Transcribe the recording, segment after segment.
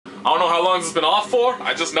I don't know how long this has been off for.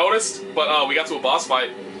 I just noticed, but we got to a boss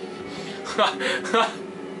fight.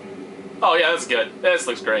 Oh yeah, that's good. This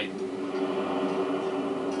looks great.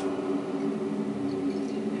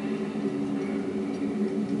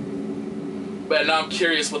 But now I'm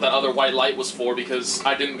curious what that other white light was for, because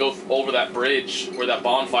I didn't go over that bridge where that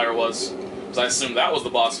bonfire was. Because I assumed that was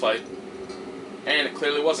the boss fight. And it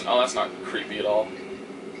clearly wasn't. Oh, that's not creepy at all.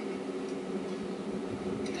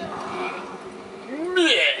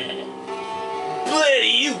 Bloody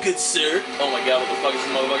you, good sir. Oh my god, what the fuck is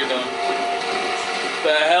this motherfucker doing?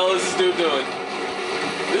 The hell is this dude doing?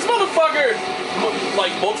 This motherfucker,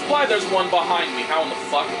 like, multiplied, there's one behind me. How in the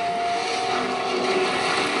fuck?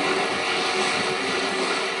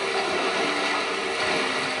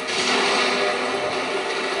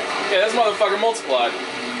 Yeah, this motherfucker multiplied.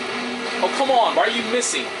 Oh, come on, why are you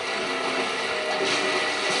missing?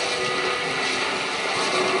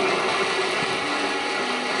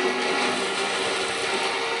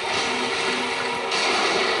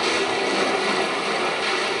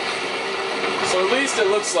 So at least it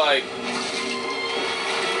looks like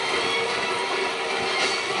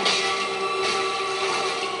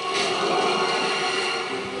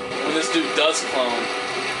when this dude does clone,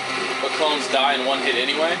 but clones die in one hit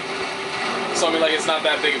anyway. So I mean, like, it's not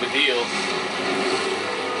that big of a deal.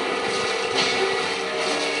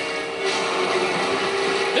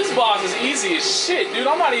 This boss is easy as shit, dude.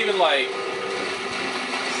 I'm not even like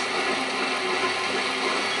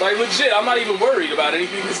legit, I'm not even worried about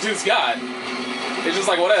anything this dude's got. It's just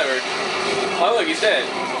like, whatever. Oh, look, he's dead.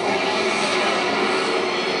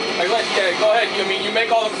 Like, yeah, go ahead. I mean, you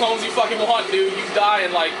make all the clones you fucking want, dude. You die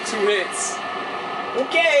in, like, 2 hits.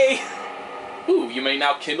 Okay. Ooh, you may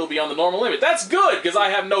now kindle beyond the normal limit. That's good, because I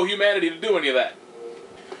have no humanity to do any of that.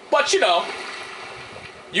 But, you know,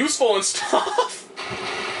 useful and stuff.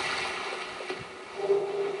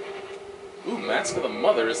 Ooh, Mask of the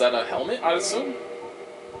Mother. Is that a helmet, I'd assume?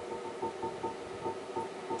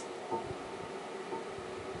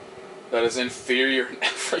 That is inferior in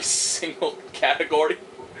every single category.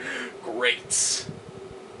 Great.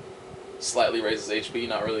 Slightly raises HP,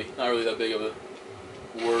 not really that big of a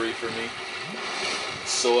worry for me.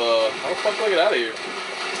 So, how the fuck do I get out of here?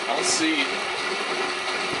 I don't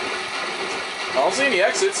see any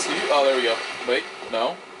exits. Oh, there we go. Wait,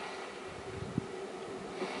 no.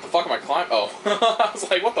 The fuck am I climbing? Oh, I was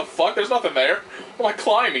like, what the fuck? There's nothing there. What am I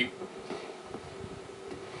climbing?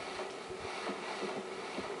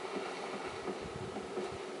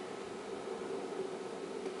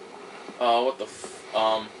 What the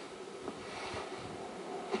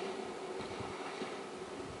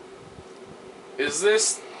Is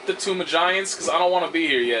this the Tomb of Giants? Because I don't want to be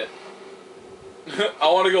here yet.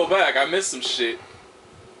 I want to go back. I missed some shit.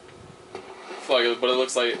 Fuck it, but it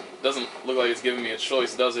looks like it doesn't look like it's giving me a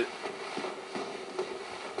choice, does it?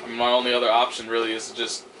 I mean, my only other option really is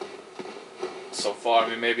just so far. I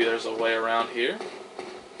mean, maybe there's a way around here.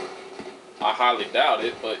 I highly doubt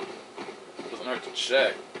it, but it doesn't hurt to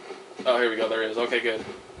check. Oh, here we go. There it is. Okay, good.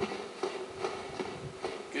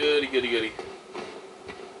 Goody, goody, goody.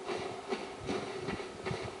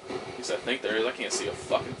 At least I think there is. I can't see a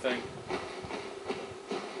fucking thing.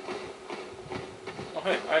 Oh,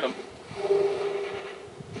 hey, item.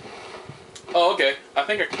 Oh, okay. I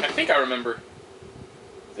think I remember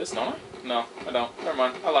this, don't I? No, I don't. Never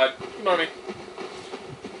mind. I lied. Ignore me.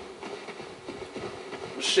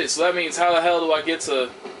 Shit. So that means how the hell do I get to?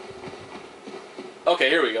 Okay,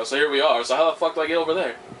 here we go. So here we are. So how the fuck do I get over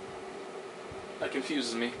there? That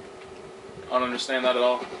confuses me. I don't understand that at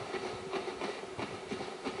all.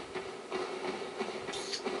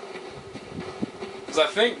 Because I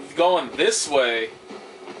think going this way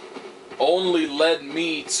only led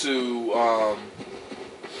me to,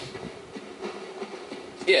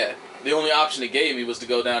 yeah, the only option it gave me was to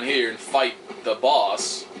go down here and fight the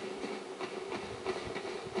boss.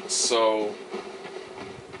 So,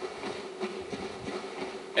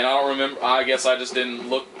 and I don't remember, I guess I just didn't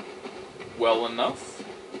look well enough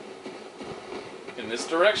in this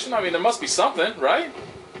direction. I mean, there must be something, right?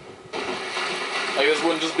 Like, this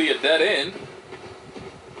wouldn't just be a dead end.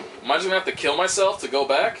 Am I just gonna have to kill myself to go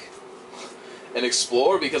back and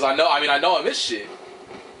explore? Because I know I missed shit.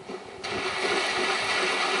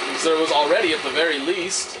 Because there was already, at the very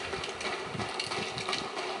least,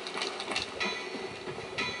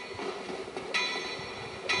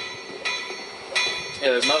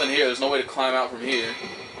 yeah, there's nothing here. There's no way to climb out from here.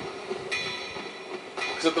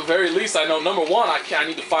 Because at the very least, I know, number one, I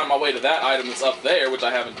need to find my way to that item that's up there, which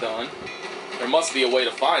I haven't done. There must be a way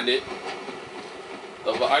to find it.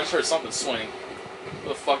 I just heard something swing. Where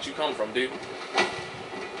the fuck did you come from, dude?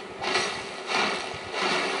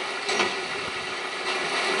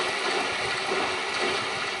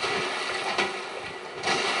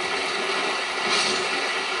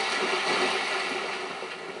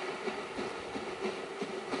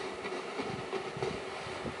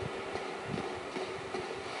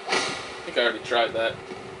 think I already tried that.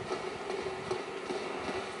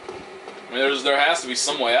 I mean, there has to be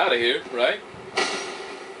some way out of here, right?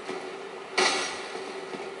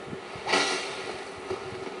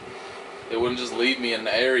 It wouldn't just leave me in an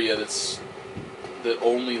area that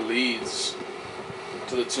only leads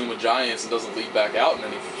to the Tomb of Giants and doesn't lead back out in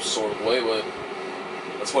any sort of way, but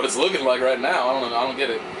that's what it's looking like right now. I don't get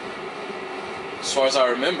it. As far as I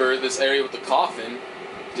remember, this area with the coffin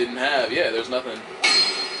didn't have, yeah, there's nothing.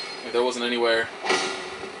 Like, there wasn't anywhere.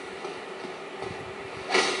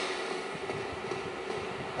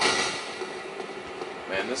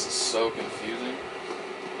 Man, this is so confusing.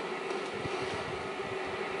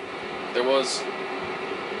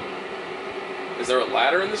 Is there a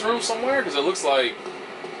ladder in this room somewhere? Because it looks like...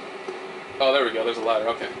 Oh, there we go, there's a ladder,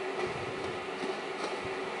 okay.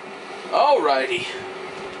 Alrighty.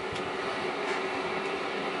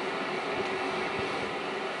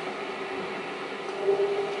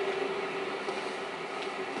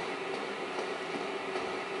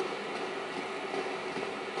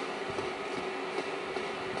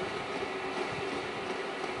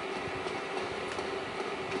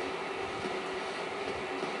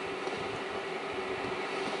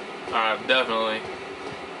 I've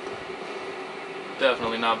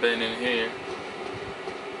definitely not been in here.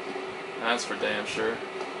 That's for damn sure.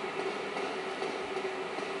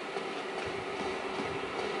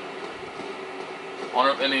 I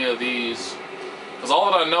wonder if any of these... Because all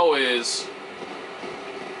that I know is...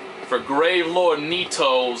 For Grave Lord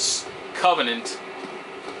Nito's Covenant,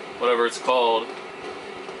 whatever it's called,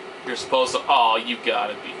 you're supposed to... Oh, you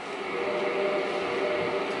gotta be...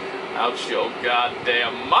 Out your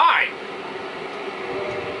goddamn mind!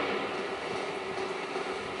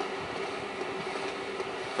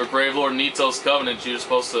 For Grave Lord Nito's Covenant, you're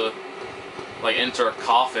supposed to, like, enter a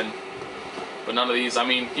coffin. But none of these, I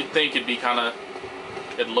mean, you'd think it'd be kinda...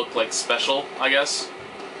 It'd look, like, special, I guess.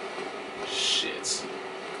 Shit.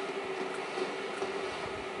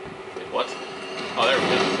 Wait, what? Oh, there we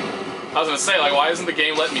go. I was gonna say, like, why isn't the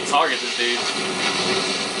game letting me target this dude?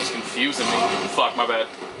 It's confusing me. Fuck, my bad.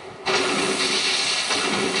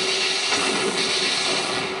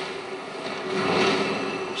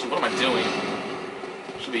 What am I doing?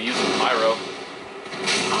 Should be using pyro.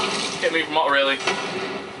 Hit me from all, really?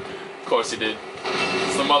 Of course he did.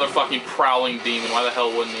 It's the motherfucking prowling demon. Why the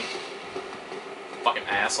hell wouldn't he? Fucking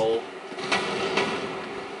asshole.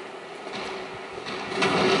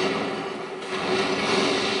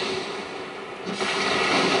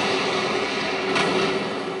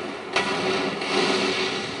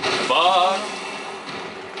 Fuck!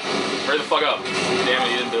 Hurry the fuck up. Damn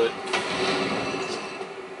it, you didn't do it.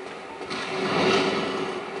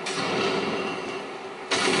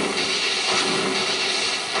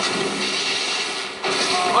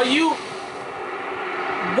 Are you...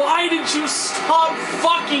 Why did you stop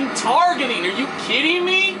fucking targeting? Are you kidding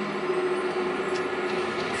me?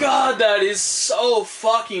 God, that is so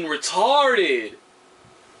fucking retarded.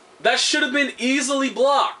 That should have been easily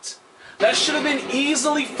blocked. That should have been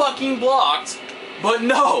easily fucking blocked. But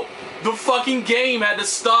no, the fucking game had to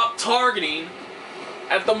stop targeting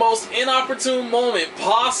at the most inopportune moment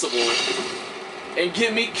possible and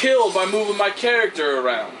get me killed by moving my character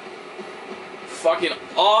around. Fucking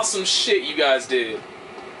awesome shit you guys did.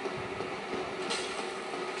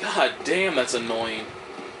 God damn, that's annoying.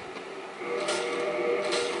 I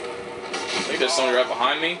think there's somebody right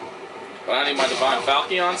behind me. But I need my Divine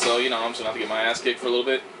Falchion, so, you know, I'm just gonna have to get my ass kicked for a little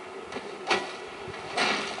bit.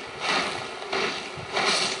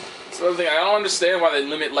 So the thing, I don't understand why they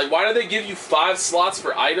limit, like, why do they give you 5 slots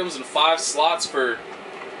for items and 5 slots for...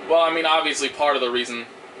 Well, I mean, obviously part of the reason,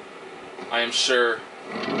 I am sure,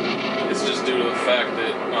 is just due to the fact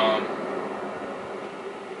that,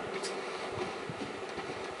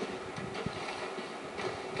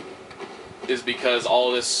 is because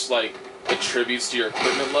all this, like, attributes to your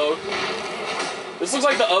equipment load. This looks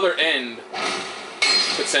like the other end,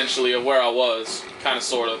 potentially, of where I was, kind of,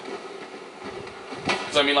 sort of.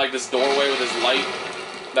 Because, I mean, like, this doorway with this light,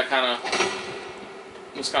 that kind of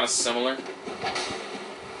looks kind of similar.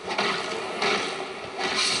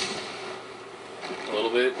 A little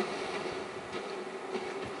bit.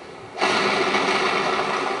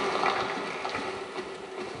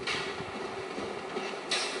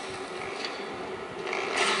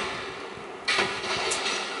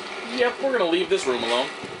 Yep, we're gonna leave this room alone.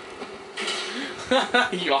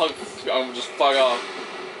 Y'all just fuck off.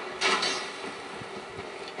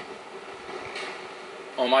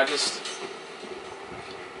 Oh, am I just...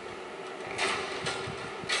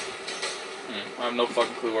 I have no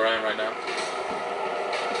fucking clue where I am right now.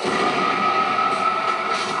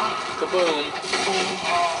 Kaboom.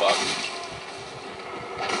 Fuck.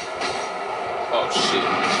 Oh, shit.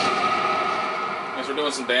 Guess we're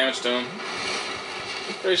doing some damage to him.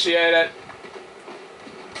 Appreciate it.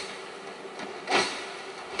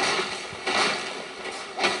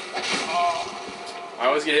 I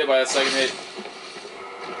always get hit by that second hit.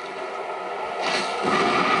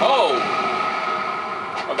 Oh!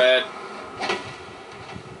 My bad.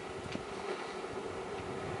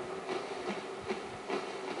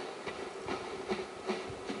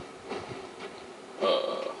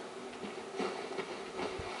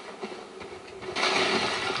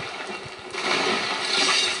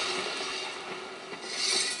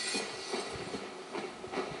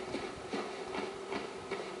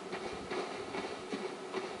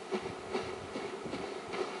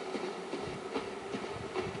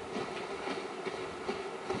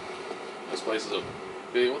 This place is a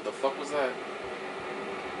big... What the fuck was that?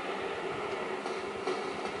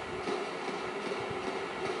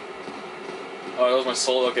 Oh, that was my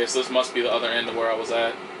soul. Okay, so this must be the other end of where I was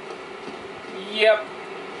at. Yep.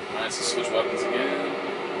 Alright, so switch weapons again.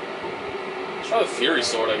 Let's try the Fury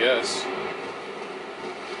Sword, I guess.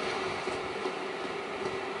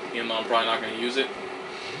 Even though I'm probably not going to use it.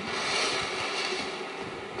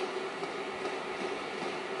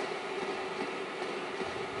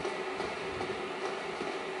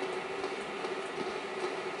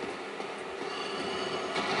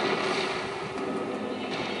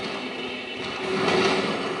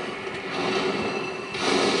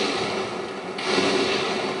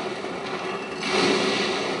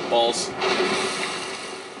 Balls.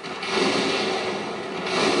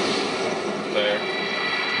 There.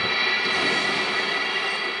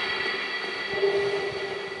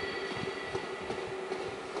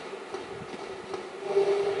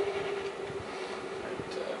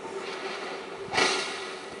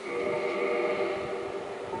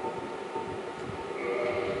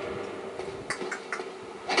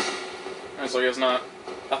 Alright, so I guess not.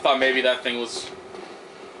 I thought maybe that thing was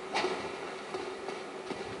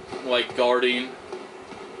like guarding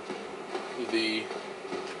the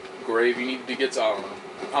grave you needed to get to. I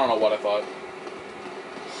don't know what I thought.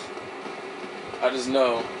 I just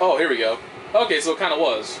know. Oh, here we go. Okay, so it kind of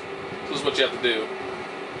was. This is what you have to do.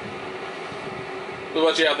 This is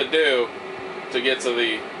what you have to do to get to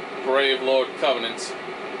the Grave Lord Covenant.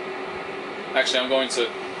 Actually, I'm just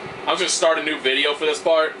gonna start a new video for this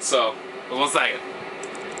part, so 1 second.